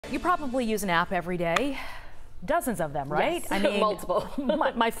You probably use an app every day. Dozens of them, right? Yes, I mean, multiple.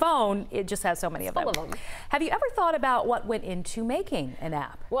 my phone, it just has so many of them. Full of them. Have you ever thought about what went into making an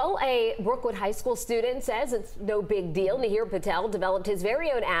app? Well, a Brookwood High School student says it's no big deal. Nihir Patel developed his very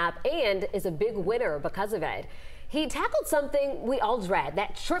own app and is a big winner because of it. He tackled something we all dread,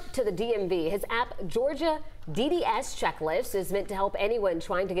 that trip to the DMV. His app, Georgia DDS Checklist, is meant to help anyone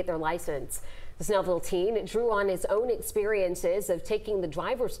trying to get their license. The Snellville teen drew on his own experiences of taking the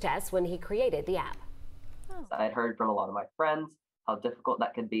driver's test when he created the app. I had heard from a lot of my friends how difficult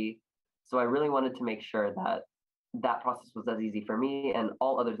that could be. So I really wanted to make sure that that process was as easy for me and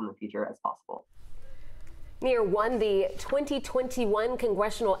all others in the future as possible. Nihir won the 2021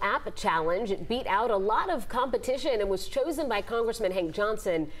 Congressional App Challenge. It beat out a lot of competition and was chosen by Congressman Hank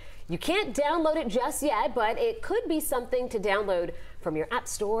Johnson. You can't download it just yet, but it could be something to download from your app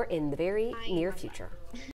store in the very near future.